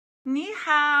你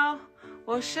好，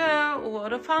我是我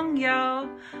的朋友.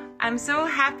 I'm so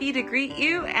happy to greet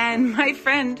you, and my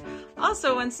friend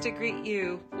also wants to greet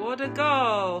you. 我的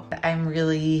狗. I'm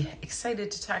really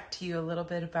excited to talk to you a little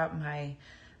bit about my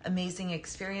amazing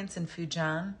experience in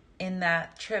Fujian. In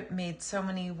that trip, made so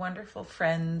many wonderful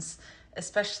friends,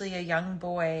 especially a young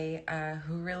boy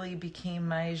who really became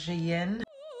my Jiyin.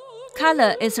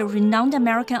 Color is a renowned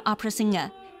American opera singer,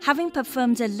 having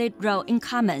performed the lead role in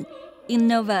Carmen in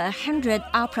over 100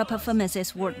 opera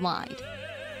performances worldwide.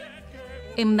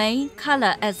 In May,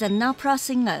 Color, as an opera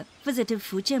singer, visited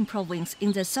Fujian province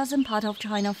in the southern part of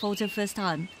China for the first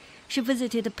time. She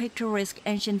visited the picturesque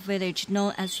ancient village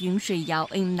known as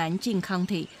Yunshuiyao in Nanjing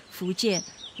County, Fujian,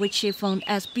 which she found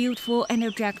as beautiful and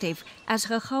attractive as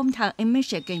her hometown in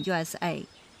Michigan, USA.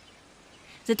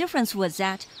 The difference was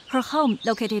that her home,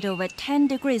 located over 10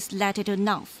 degrees latitude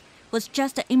north, was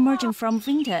just emerging from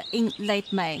winter in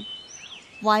late May,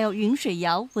 while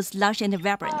Yunshuiyao was lush and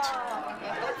vibrant.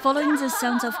 Following the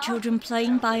sounds of children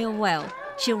playing by a well,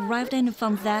 she arrived and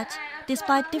found that,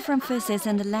 despite different faces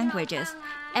and languages,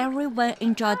 everyone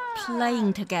enjoyed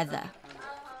playing together.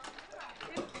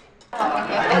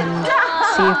 And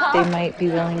see if they might be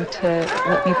willing to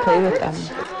let me play with them.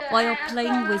 While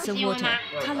playing with the water,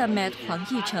 Color met Huang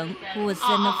Yicheng, who was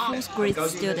then a fourth grade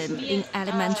student in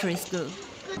elementary school.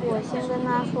 我先跟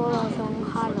他说了声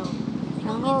hello，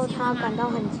 然后他感到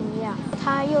很惊讶，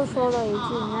他又说了一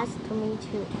句 nice to meet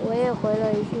you， 我也回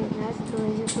了一句 nice to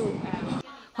meet you too.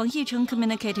 Huang Yicheng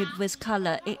communicated with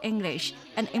Color in English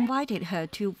and invited her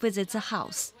to visit the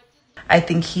house. I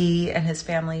think he and his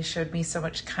family showed me so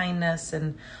much kindness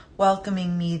and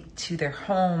welcoming me to their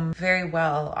home very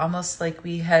well, almost like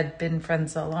we had been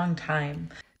friends a long time.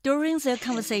 During their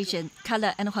conversation,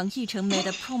 Color and Huang Yicheng made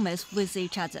a promise with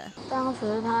each other. 当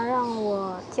时他让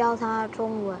我教他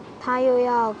中文，他又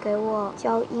要给我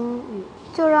教英语，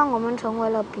就让我们成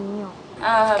为了笔友。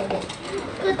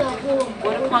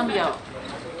我的朋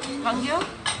友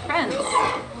friends.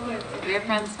 We're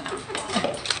friends now.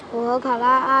 我和卡拉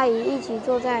阿姨一起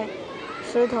坐在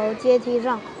石头阶梯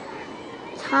上，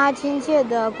她亲切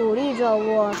地鼓励着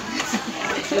我。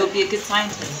You'll be a good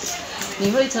scientist. 你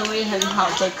会成为很好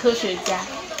的科学家。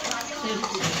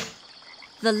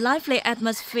 The lively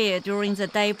atmosphere during the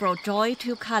day brought joy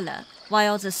to Color,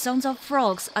 while the sounds of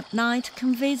frogs at night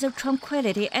conveyed the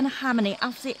tranquility and harmony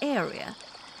of the area.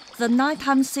 The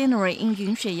nighttime scenery in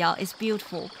Yunshuiyao is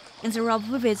beautiful, and there are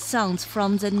vivid sounds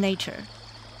from the nature.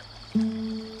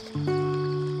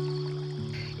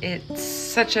 It's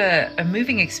such a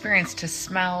moving experience to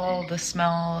smell the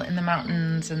smell in the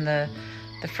mountains and the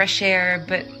fresh air,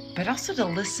 but also to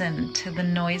listen to the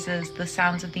noises, the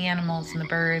sounds of the animals and the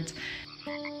birds.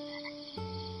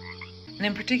 And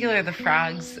in particular, the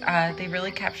frogs, they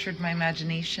really captured my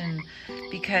imagination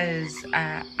because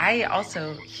I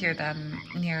also hear them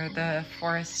near the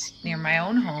forest near my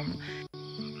own home.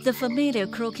 The familiar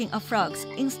croaking of frogs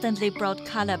instantly brought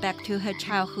Color back to her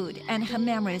childhood and her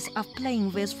memories of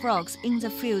playing with frogs in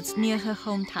the fields near her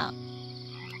hometown.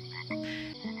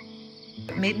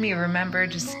 It made me remember,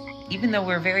 just even though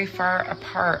we're very far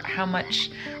apart, how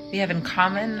much we have in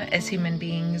common as human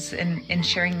beings in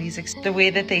sharing these the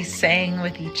way that they sang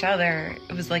with each other.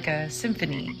 It was like a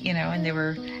symphony, and they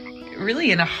were really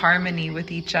in a harmony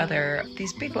with each other.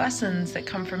 These big lessons that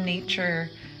come from nature,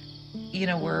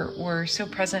 were so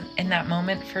present in that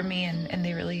moment for me, and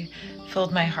they really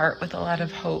filled my heart with a lot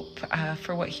of hope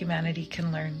for what humanity can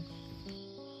learn.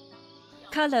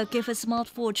 Color gave a small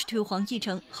forge to Huang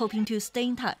Yicheng, hoping to stay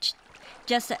in touch.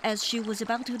 Just as she was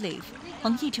about to leave,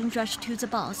 Huang Yicheng rushed to the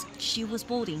bus she was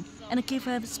boarding and gave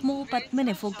her a small but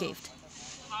meaningful gift.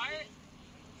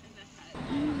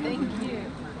 Thank you.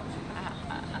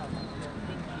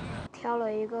 挑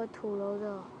了一个土楼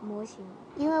的模型，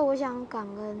因为我想感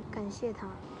谢他，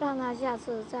让他下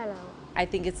次再来。I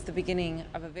think it's the beginning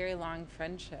of a very long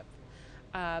friendship.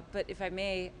 But if I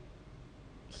may,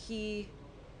 he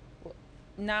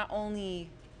not only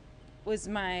was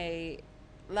my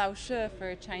老师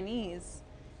for Chinese,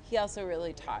 he also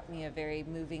really taught me a very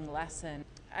moving lesson.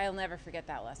 I'll never forget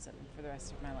that lesson for the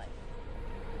rest of my life.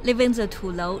 Leaving the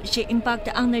Tulou, she embarked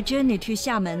on a journey to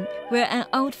Xiamen, where an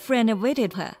old friend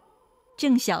awaited her.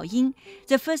 Zheng Xiaoying,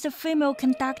 the first female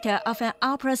conductor of an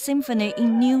opera symphony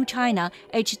in New China,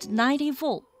 aged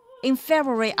 94. In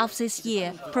February of this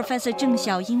year, Professor Zheng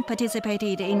Xiaoying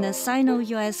participated in a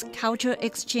Sino-US cultural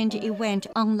exchange event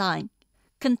online.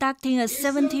 Conducting a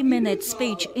 70-minute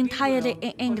speech entirely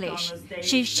in English,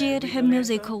 she shared her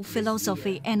musical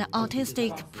philosophy and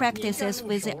artistic practices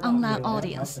with the online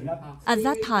audience. At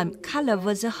that time, Color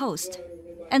was the host.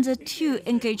 and the two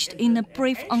engaged in a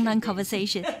brief online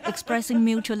conversation, expressing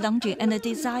mutual longing and a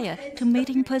desire to meet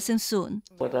in person soon.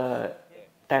 我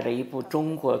带了一部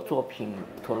中国作品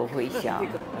《陀螺回响》，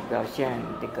表现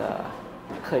这个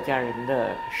客家人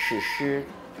的史诗，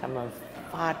他们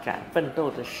发展奋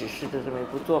斗的史诗的这么一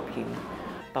部作品，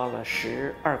到了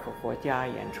12个国家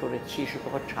演出了70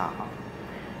多场。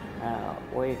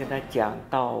我也跟他讲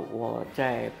到我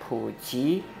在普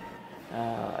及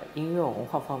音乐文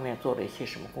化方面做了一些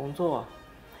什么工作，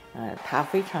他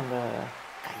非常的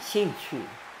感兴趣，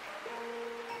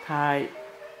他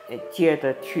借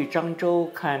着去漳州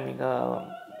看那个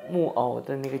木偶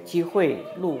的那个机会，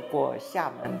路过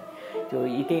厦门，就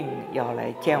一定要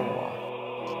来见我。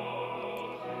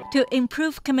To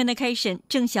improve communication,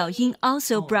 Zheng Xiaoying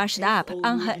also brushed up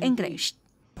on her English.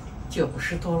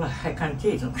 90多了还干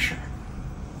这种事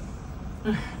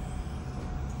儿，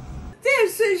这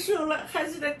岁数了还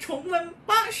是在重温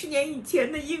80年以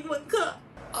前的英文课。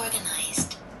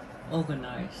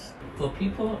Organized for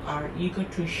people are eager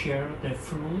to share the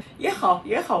fruit. 也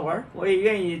好玩，我也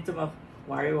愿意这么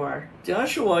玩一玩。只要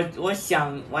是我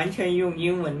想完全用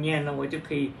英文念呢，我就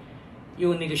可以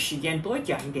用那个时间多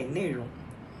讲一点内容，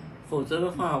否则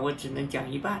的话我只能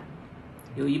讲一半，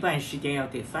有一半时间要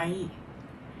给翻译。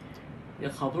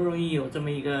好不容易有这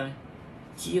么一个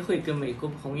机会跟美国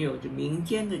朋友就民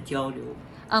间的交流。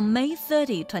On May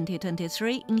 30,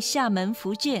 2023, in Xiamen,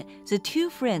 Fujian, the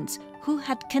two friends who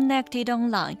had connected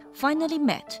online finally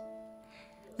met.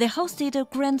 They hosted a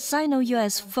Grand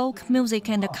Sino-US Folk Music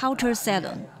and Culture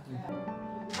Salon.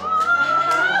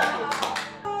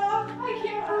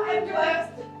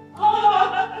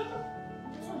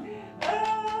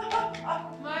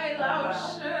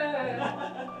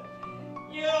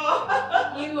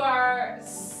 You are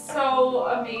so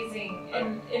amazing.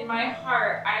 In my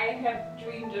heart, I have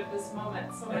dreamed of this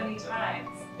moment so many times.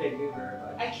 Thank you very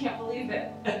much. I can't believe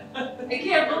it. I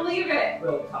can't believe it.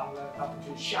 Welcome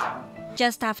to Xiamen.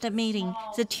 Just after meeting,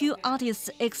 the two artists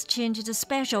exchanged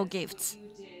special gifts.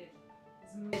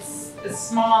 It's a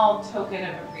small token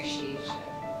of appreciation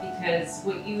because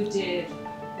what you did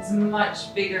is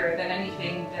much bigger than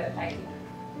anything that I could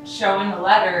show in a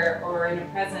letter or in a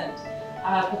present.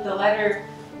 But the letter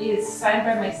is signed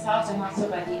by myself and also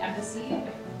by the Embassy of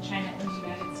China in the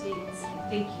United States.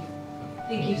 Thank you.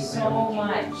 Thank you so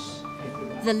much.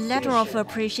 The letter of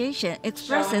appreciation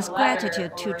expresses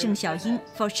gratitude to Zheng Xiaoying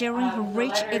for sharing her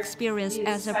rich experience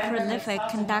as a prolific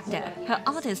conductor, her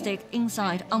artistic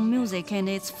insight on music and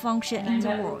its function in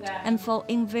the world, and for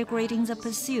invigorating the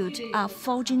pursuit of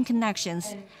forging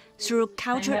connections through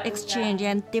cultural exchange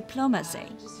and diplomacy.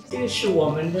 这是我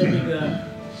们的那个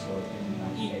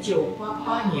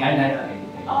1988年的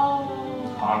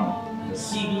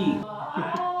CD。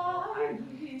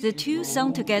The two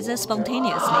sung together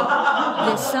spontaneously.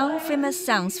 They sung famous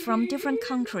songs from different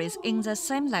countries in the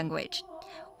same language,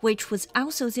 which was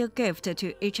also their gift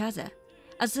to each other.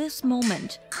 At this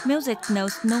moment, music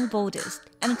knows no borders,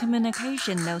 and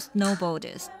communication knows no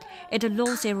borders. It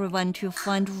allows everyone to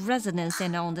find resonance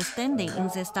and understanding in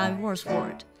this diverse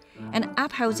world, and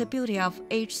upholds the beauty of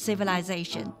each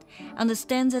civilization,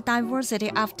 understand the diversity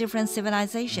of different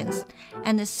civilizations,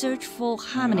 and search for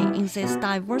harmony in this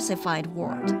diversified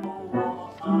world.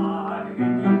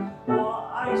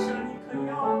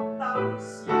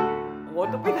 我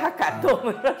都被他感动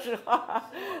了，说实话，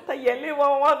他眼泪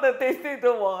汪汪的对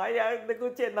着我，哎呀，能够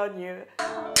见到你。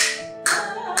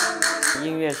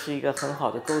音乐是一个很好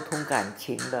的沟通感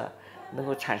情的，能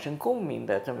够产生共鸣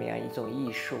的这么样一种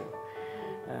艺术。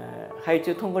还有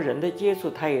就通过人的接触，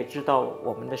他也知道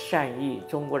我们的善意，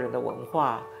中国人的文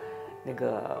化，那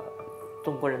个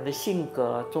中国人的性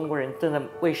格，中国人真的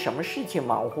为什么事情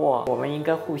忙活，我们应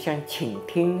该互相倾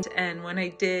听。And when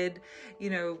I did, you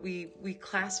know, we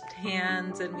clasped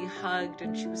hands and we hugged,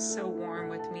 and she was so warm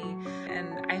with me.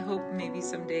 And I hope maybe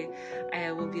someday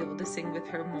I will be able to sing with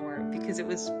her more, because it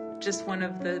was just one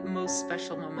of the most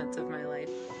special moments of my life.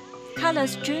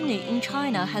 Color's journey in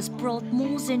China has brought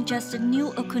more than just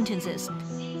new acquaintances.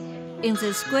 In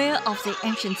the square of the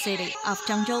ancient city of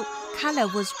Zhangzhou, Color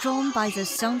was drawn by the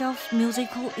sound of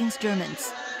musical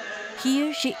instruments.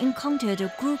 Here she encountered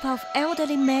a group of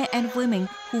elderly men and women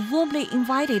who warmly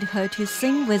invited her to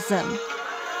sing with them.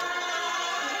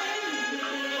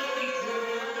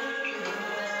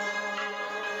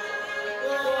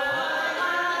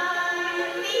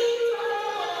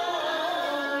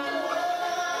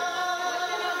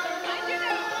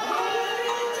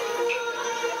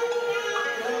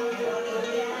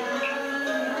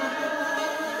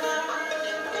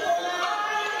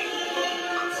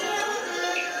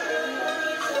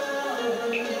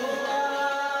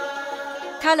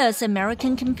 Color's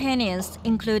American companions,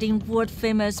 including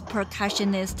world-famous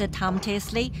percussionist Tom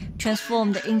Tisley,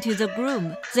 transformed into the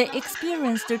groom. They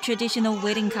experienced the traditional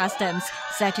wedding customs,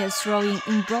 such as throwing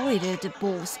embroidered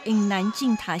balls in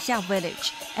Nanjing Taxia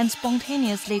village, and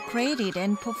spontaneously created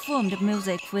and performed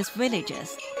music with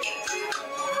villagers.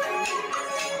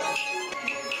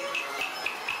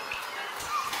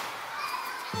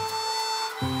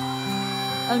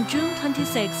 On June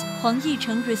 26, Huang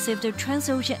Yicheng received a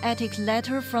transoceanic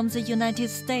letter from the United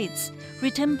States,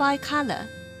 written by Color.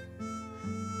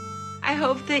 I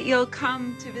hope that you'll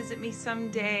come to visit me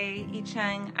someday,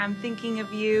 Yicheng. I'm thinking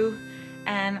of you,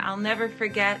 and I'll never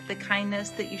forget the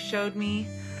kindness that you showed me.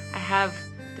 I have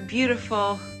the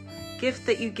beautiful gift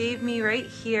that you gave me right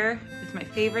here with my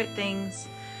favorite things,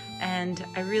 and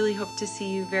I really hope to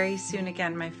see you very soon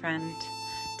again, my friend.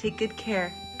 Take good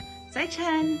care.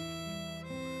 Zaichen!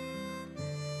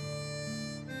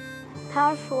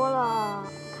 他说了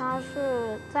他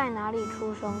是在哪里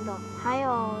出生的，还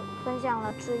有分享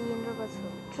了知音这个词。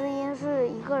知音是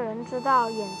一个人知道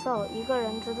演奏，一个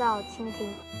人知道倾听。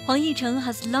Huang Yicheng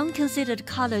has long considered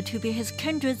Color to be his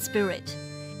kindred spirit.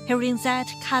 Hearing that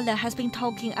Color has been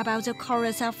talking about the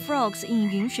chorus of frogs in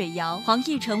Yunshui Yao, Huang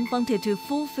Yicheng wanted to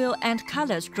fulfill Aunt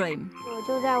Color's dream. 我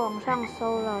就在网上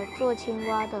搜了做青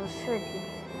蛙的视频，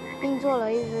并做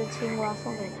了一只青蛙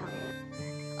送给他。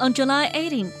 On July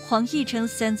 18, Huang Yicheng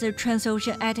sent the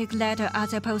transoceanic letter at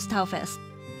the post office.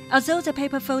 Although the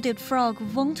paper-folded frog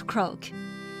won't croak,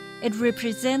 it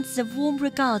represents the warm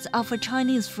regards of a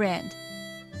Chinese friend.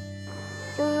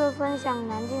 就是分享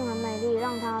南京很美丽，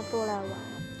让他多来玩。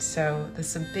 So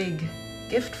this is a big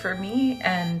gift for me,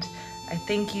 and I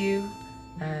thank you,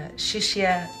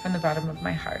 Xixie, from the bottom of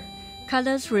my heart.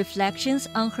 Color's reflections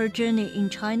on her journey in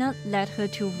China led her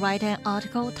to write an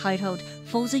article titled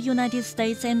For the United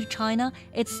States and China,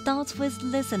 It Starts with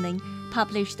Listening,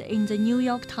 published in the New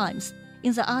York Times.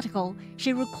 In the article,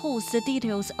 she recalls the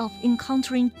details of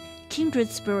encountering kindred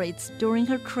spirits during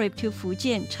her trip to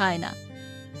Fujian, China.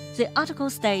 The article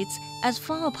states, as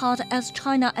far apart as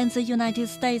China and the United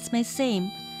States may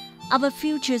seem, our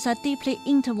futures are deeply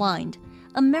intertwined.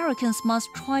 Americans must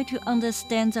try to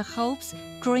understand the hopes,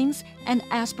 dreams, and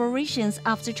aspirations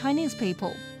of the Chinese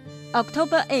people.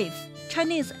 October 8th,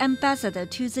 Chinese ambassador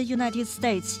to the United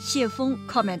States Xie Feng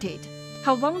commented,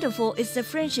 "How wonderful is the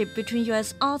friendship between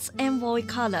U.S. Arts Envoy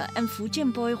Color and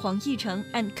Fujian boy Huang Yicheng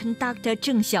and conductor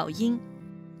Zheng Xiaoying.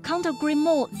 Can't agree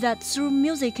more that through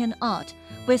music and art,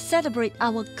 we celebrate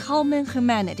our common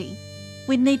humanity.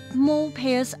 We need more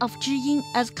pairs of Zhiyin,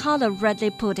 as Color rightly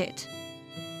put it."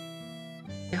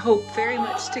 I hope very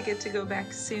much to get to go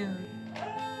back soon.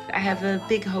 I have a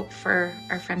big hope for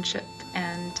our friendship,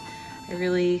 and I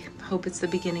really hope it's the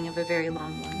beginning of a very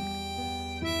long one.